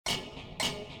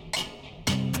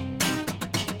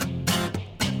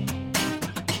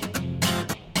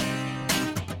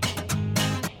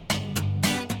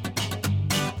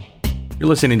You're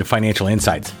listening to Financial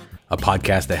Insights, a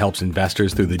podcast that helps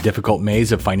investors through the difficult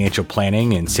maze of financial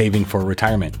planning and saving for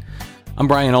retirement. I'm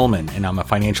Brian Ullman, and I'm a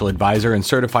financial advisor and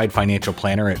certified financial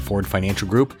planner at Ford Financial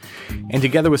Group. And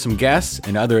together with some guests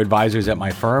and other advisors at my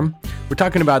firm, we're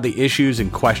talking about the issues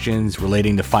and questions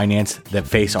relating to finance that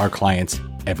face our clients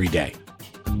every day.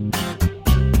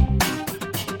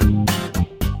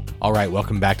 All right,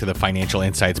 welcome back to the Financial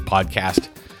Insights podcast.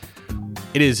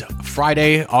 It is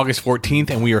Friday, August 14th,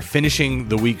 and we are finishing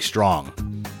the week strong.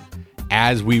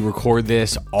 As we record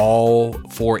this, all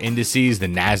four indices, the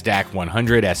NASDAQ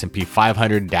 100, S&P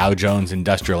 500, Dow Jones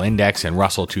Industrial Index, and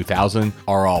Russell 2000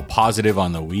 are all positive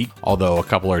on the week, although a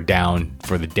couple are down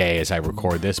for the day as I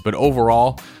record this. But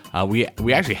overall, we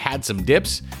actually had some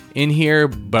dips in here,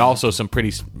 but also some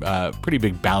pretty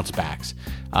big bounce backs.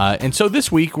 And so this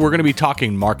week, we're going to be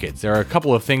talking markets. There are a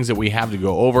couple of things that we have to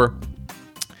go over.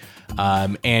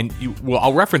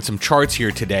 I'll reference some charts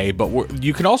here today, but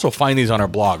you can also find these on our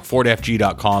blog,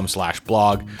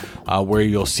 fordfg.com/blog, where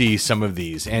you'll see some of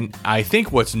these. And I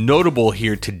think what's notable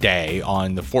here today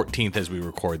on the 14th as we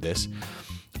record this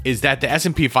is that the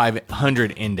S&P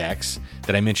 500 index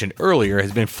that I mentioned earlier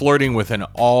has been flirting with an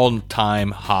all-time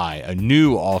high, a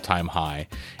new all-time high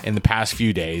in the past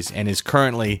few days, and is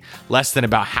currently less than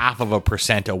about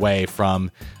 0.5% away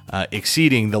from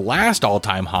exceeding the last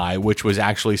all-time high, which was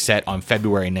actually set on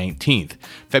February 19th.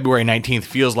 February 19th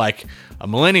feels like a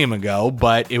millennium ago,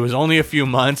 but it was only a few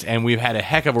months, and we've had a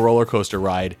heck of a roller coaster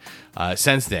ride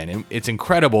since then. And it's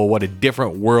incredible what a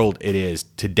different world it is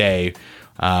today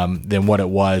than what it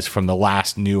was from the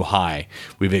last new high.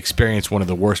 We've experienced one of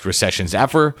the worst recessions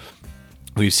ever.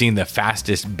 We've seen the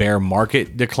fastest bear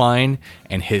market decline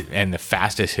and the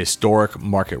fastest historic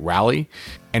market rally.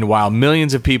 And while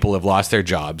millions of people have lost their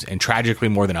jobs, and tragically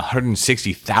more than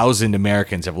 160,000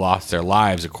 Americans have lost their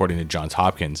lives, according to Johns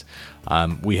Hopkins,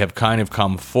 we have kind of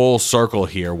come full circle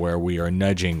here where we are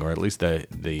nudging, or at least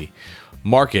the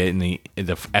market and the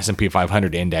S&P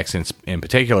 500 index in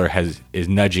particular is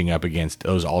nudging up against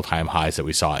those all-time highs that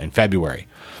we saw in February.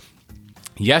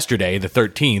 Yesterday, the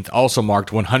 13th, also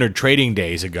marked 100 trading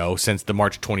days ago since the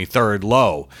March 23rd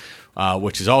low,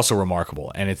 which is also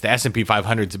remarkable. And it's the S&P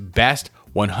 500's best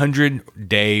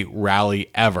 100-day rally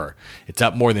ever. It's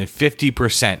up more than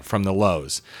 50% from the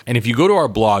lows. And if you go to our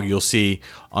blog, you'll see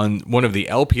on one of the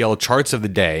LPL charts of the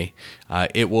day,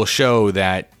 it will show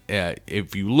that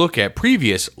if you look at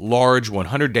previous large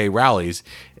 100-day rallies,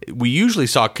 we usually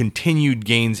saw continued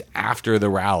gains after the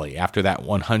rally, after that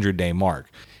 100-day mark.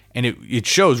 And it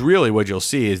shows really what you'll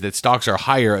see is that stocks are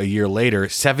higher a year later,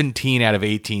 17 out of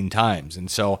 18 times.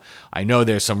 And so I know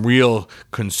there's some real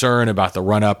concern about the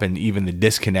run-up and even the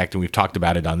disconnect, and we've talked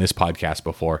about it on this podcast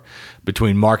before,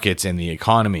 between markets and the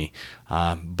economy.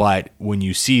 But when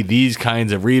you see these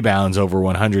kinds of rebounds over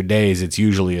 100 days, it's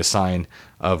usually a sign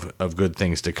of good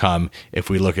things to come if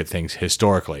we look at things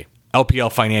historically.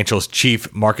 LPL Financial's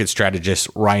chief market strategist,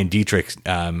 Ryan Dietrich,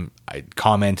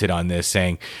 commented on this,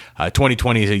 saying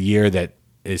 2020 is a year that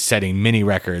is setting many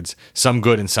records, some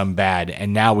good and some bad,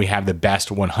 and now we have the best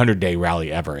 100-day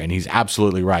rally ever. And he's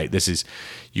absolutely right.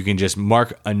 You can just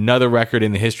mark another record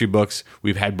in the history books.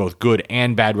 We've had both good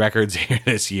and bad records here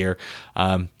this year.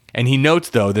 And he notes,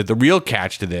 though, that the real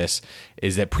catch to this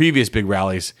is that previous big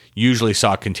rallies usually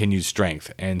saw continued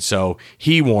strength. And so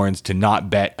he warns to not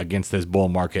bet against this bull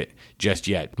market just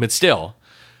yet. But still,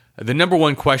 the number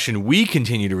one question we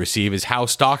continue to receive is how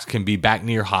stocks can be back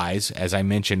near highs, as I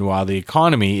mentioned, while the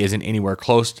economy isn't anywhere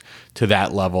close to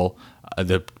that level,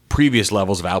 the previous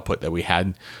levels of output that we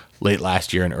had late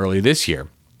last year and early this year.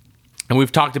 And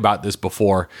we've talked about this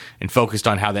before and focused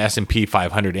on how the S&P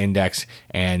 500 index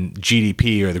and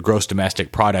GDP, or the gross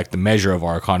domestic product, the measure of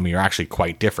our economy, are actually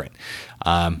quite different.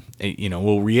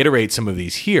 We'll reiterate some of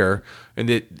these here, and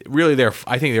that really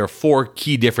I think there are four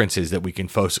key differences that we can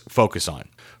focus on.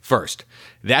 First,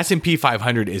 the S&P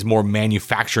 500 is more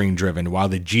manufacturing driven, while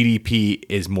the GDP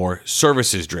is more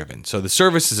services driven. So the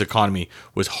services economy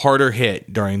was harder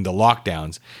hit during the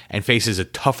lockdowns and faces a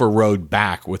tougher road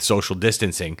back with social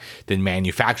distancing than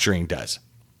manufacturing does.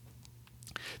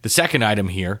 The second item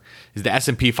here is the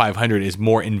S&P 500 is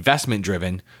more investment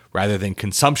driven rather than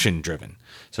consumption driven.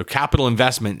 So capital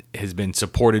investment has been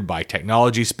supported by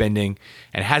technology spending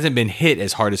and hasn't been hit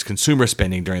as hard as consumer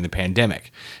spending during the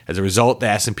pandemic. As a result, the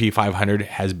S&P 500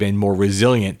 has been more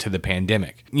resilient to the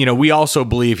pandemic. We also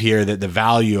believe here that the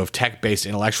value of tech-based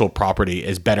intellectual property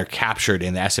is better captured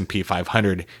in the S&P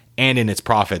 500 and in its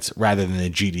profits rather than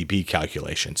the GDP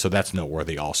calculation. So that's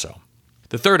noteworthy also.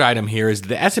 The third item here is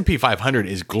the S&P 500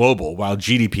 is global while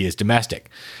GDP is domestic.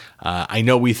 I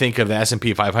know we think of the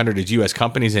S&P 500 as U.S.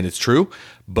 companies, and it's true,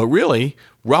 but really,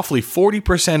 roughly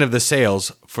 40% of the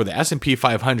sales for the S&P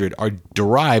 500 are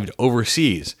derived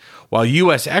overseas, while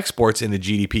U.S. exports in the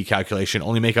GDP calculation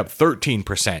only make up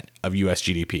 13% of U.S.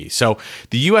 GDP. So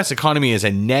the U.S. economy is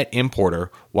a net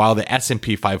importer, while the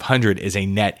S&P 500 is a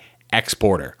net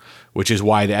exporter, which is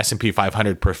why the S&P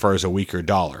 500 prefers a weaker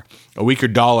dollar. A weaker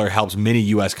dollar helps many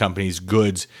U.S. companies'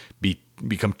 goods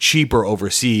become cheaper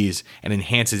overseas and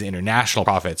enhances international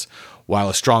profits, while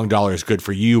a strong dollar is good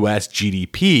for U.S.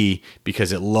 GDP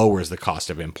because it lowers the cost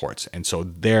of imports. And so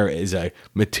there is a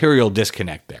material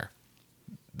disconnect there.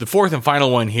 The fourth and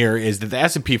final one here is that the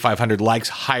S&P 500 likes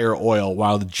higher oil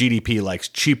while the GDP likes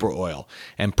cheaper oil.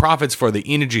 And profits for the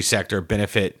energy sector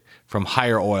benefit from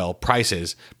higher oil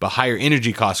prices, but higher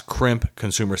energy costs crimp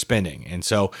consumer spending. And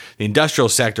so the industrial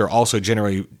sector also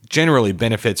generally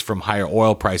benefits from higher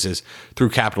oil prices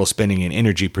through capital spending in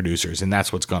energy producers. And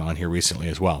that's what's gone on here recently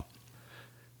as well.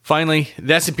 Finally,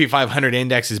 the S&P 500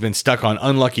 index has been stuck on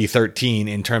unlucky 13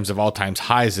 in terms of all-time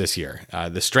highs this year.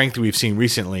 The strength we've seen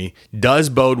recently does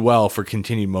bode well for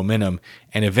continued momentum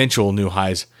and eventual new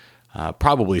highs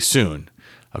probably soon,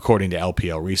 according to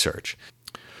LPL Research.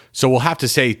 So we'll have to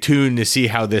stay tuned to see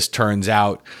how this turns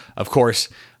out. Of course,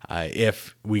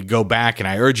 if we go back, and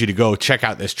I urge you to go check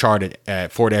out this chart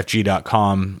at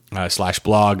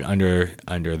fordfg.com/blog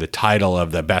under the title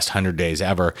of the best 100 days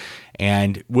ever.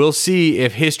 And we'll see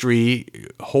if history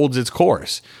holds its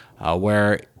course,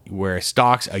 where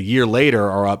stocks a year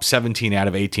later are up 17 out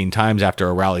of 18 times after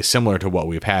a rally similar to what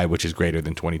we've had, which is greater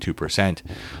than 22%.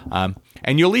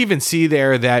 And you'll even see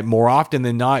there that more often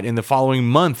than not in the following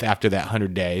month after that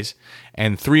 100 days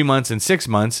and 3 months and 6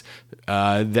 months,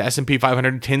 the S&P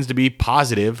 500 tends to be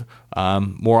positive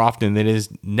more often than it is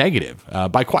negative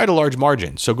by quite a large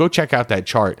margin. So go check out that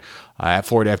chart at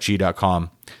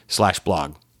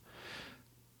fordfg.com/blog.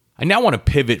 I now want to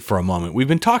pivot for a moment. We've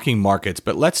been talking markets,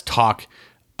 but let's talk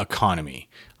economy.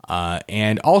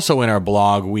 And also in our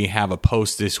blog, we have a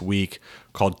post this week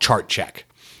called Chart Check,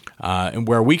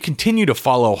 where we continue to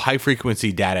follow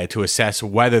high-frequency data to assess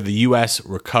whether the U.S.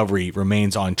 recovery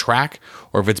remains on track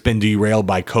or if it's been derailed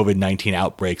by COVID-19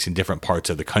 outbreaks in different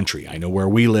parts of the country. I know where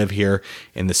we live here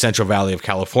in the Central Valley of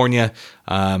California,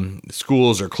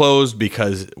 schools are closed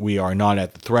because we are not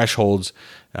at the thresholds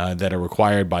that are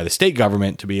required by the state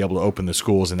government to be able to open the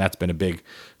schools, and that's been a big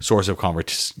source of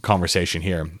conversation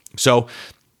here. So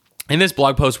in this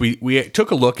blog post, we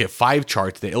took a look at 5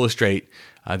 charts that illustrate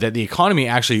that the economy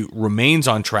actually remains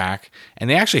on track, and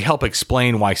they actually help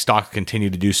explain why stocks continue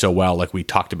to do so well, like we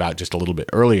talked about just a little bit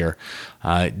earlier,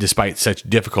 despite such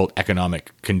difficult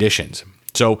economic conditions.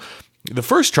 So the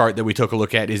first chart that we took a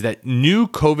look at is that new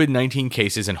COVID-19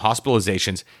 cases and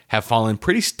hospitalizations have fallen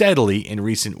pretty steadily in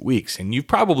recent weeks. And you've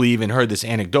probably even heard this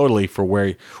anecdotally for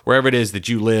wherever it is that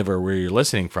you live or where you're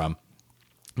listening from.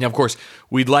 Now, of course,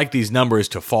 we'd like these numbers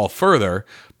to fall further,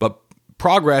 but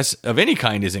progress of any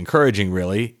kind is encouraging,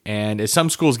 really. And as some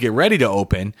schools get ready to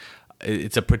open,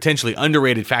 it's a potentially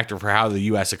underrated factor for how the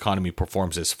U.S. economy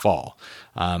performs this fall.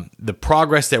 The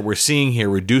progress that we're seeing here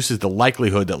reduces the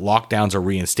likelihood that lockdowns are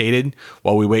reinstated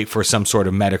while we wait for some sort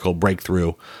of medical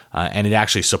breakthrough, and it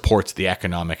actually supports the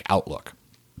economic outlook.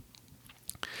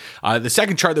 The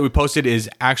second chart that we posted it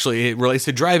relates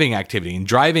to driving activity, and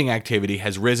driving activity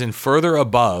has risen further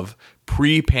above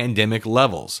pre-pandemic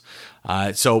levels.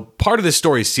 So part of this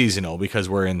story is seasonal because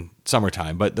we're in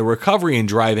summertime, but the recovery in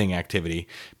driving activity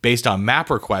based on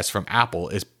map requests from Apple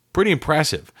is pretty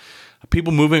impressive.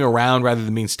 People moving around rather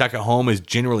than being stuck at home is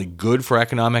generally good for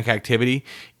economic activity,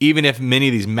 even if many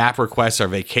of these map requests are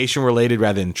vacation related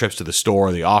rather than trips to the store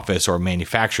or the office or a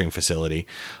manufacturing facility.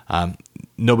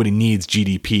 Nobody needs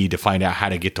GDP to find out how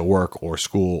to get to work or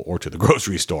school or to the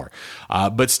grocery store.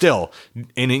 But still,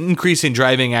 an increase in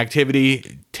driving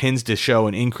activity tends to show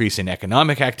an increase in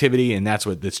economic activity, and that's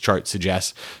what this chart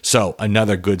suggests. So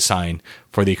another good sign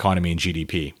for the economy and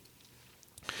GDP.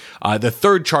 The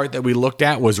third chart that we looked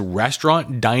at was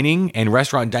restaurant dining, and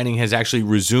restaurant dining has actually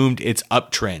resumed its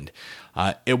uptrend.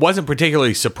 It wasn't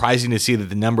particularly surprising to see that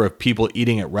the number of people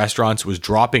eating at restaurants was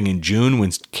dropping in June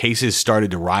when cases started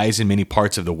to rise in many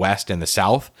parts of the West and the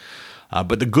South.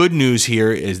 But the good news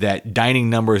here is that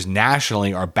dining numbers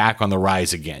nationally are back on the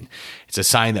rise again. It's a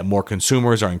sign that more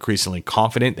consumers are increasingly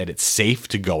confident that it's safe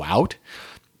to go out.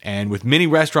 And with many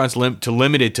restaurants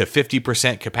limited to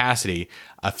 50% capacity,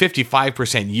 a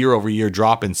 55% year-over-year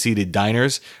drop in seated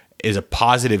diners is a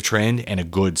positive trend and a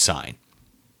good sign.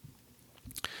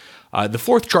 The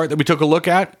fourth chart that we took a look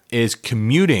at is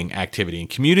commuting activity. And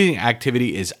commuting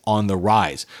activity is on the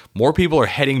rise. More people are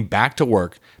heading back to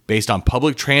work based on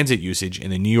public transit usage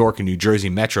in the New York and New Jersey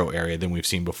metro area than we've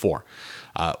seen before.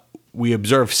 We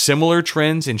observe similar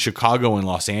trends in Chicago and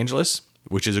Los Angeles,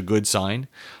 which is a good sign.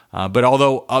 But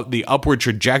although the upward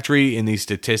trajectory in these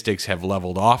statistics have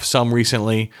leveled off some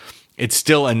recently, it's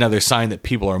still another sign that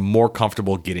people are more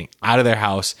comfortable getting out of their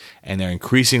house, and they're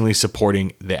increasingly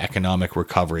supporting the economic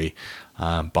recovery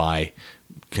by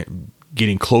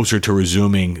getting closer to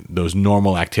resuming those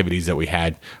normal activities that we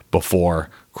had before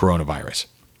coronavirus.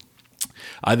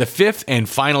 The fifth and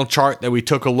final chart that we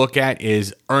took a look at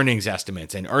is earnings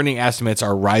estimates, and earning estimates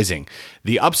are rising.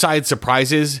 The upside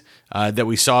surprises that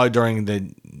we saw during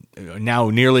the now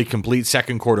nearly complete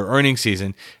second quarter earnings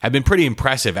season have been pretty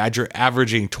impressive,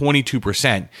 averaging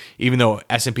 22%, even though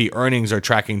S&P earnings are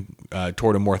tracking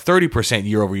toward a more 30%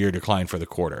 year-over-year decline for the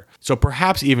quarter. So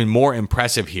perhaps even more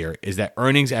impressive here is that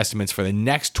earnings estimates for the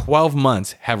next 12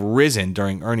 months have risen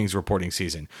during earnings reporting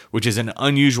season, which is an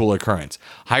unusual occurrence.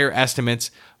 Higher estimates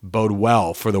bode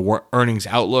well for the earnings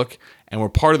outlook, and were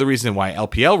part of the reason why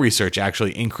LPL Research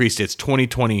actually increased its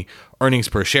 2020 earnings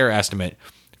per share estimate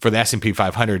for the S&P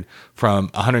 500 from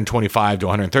 $125 to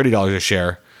 $130 a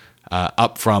share,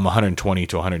 up from $120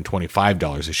 to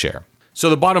 $125 a share. So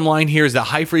the bottom line here is that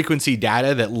high-frequency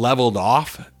data that leveled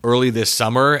off early this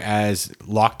summer as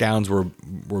lockdowns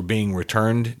were being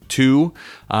returned to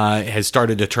has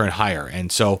started to turn higher.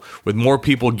 And so with more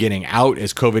people getting out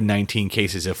as COVID-19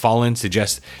 cases have fallen,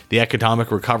 suggests the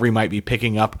economic recovery might be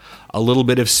picking up a little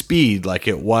bit of speed like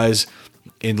it was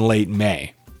in late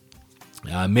May.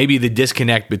 Maybe the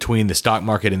disconnect between the stock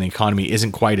market and the economy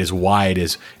isn't quite as wide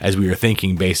as we were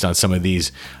thinking based on some of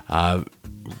these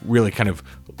really kind of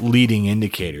leading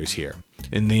indicators here.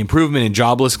 And the improvement in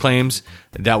jobless claims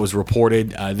that was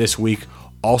reported this week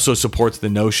also supports the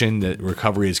notion that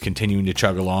recovery is continuing to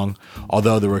chug along,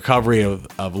 although the recovery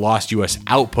of lost U.S.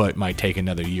 output might take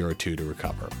another year or two to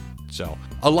recover. So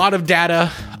a lot of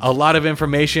data, a lot of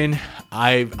information.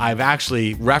 I've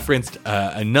actually referenced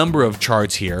a number of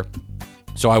charts here.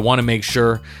 So I want to make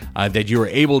sure that you are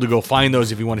able to go find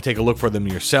those if you want to take a look for them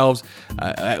yourselves,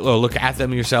 look at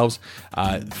them yourselves.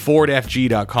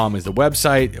 ForwardFG.com is the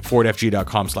website.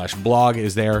 ForwardFG.com/blog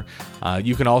is there.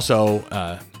 You can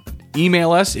also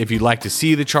email us if you'd like to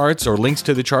see the charts or links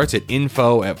to the charts at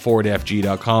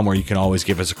info@forwardfg.com, or you can always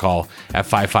give us a call at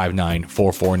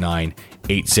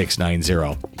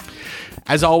 559-449-8690.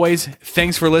 As always,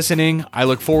 thanks for listening. I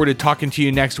look forward to talking to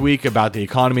you next week about the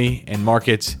economy and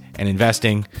markets and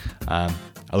investing. I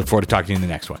look forward to talking to you in the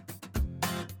next one.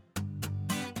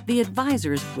 The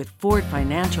advisors with Ford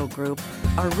Financial Group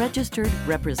are registered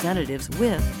representatives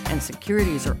with, and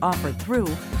securities are offered through,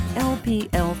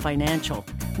 LPL Financial,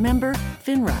 member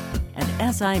FINRA, and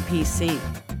SIPC.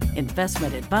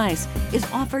 Investment advice is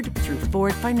offered through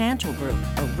Ford Financial Group,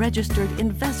 a registered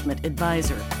investment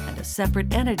advisor, and a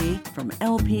separate entity from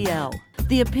LPL.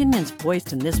 The opinions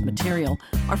voiced in this material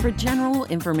are for general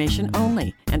information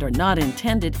only and are not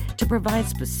intended to provide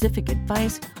specific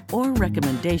advice or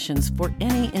recommendations for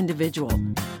any individual.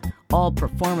 All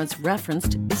performance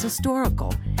referenced is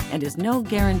historical and is no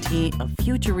guarantee of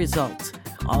future results.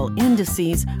 All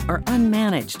indices are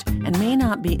unmanaged and may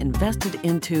not be invested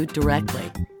into directly.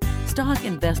 Stock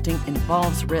investing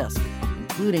involves risk,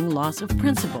 including loss of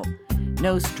principal.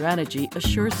 No strategy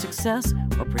assures success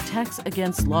or protects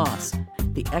against loss.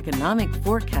 The economic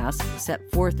forecasts set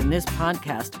forth in this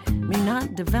podcast may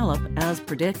not develop as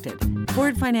predicted.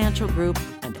 Ford Financial Group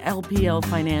and LPL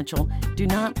Financial do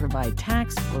not provide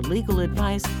tax or legal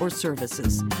advice or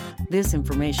services. This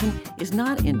information is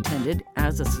not intended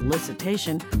as a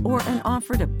solicitation or an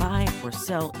offer to buy or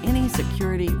sell any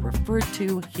security referred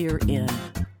to herein.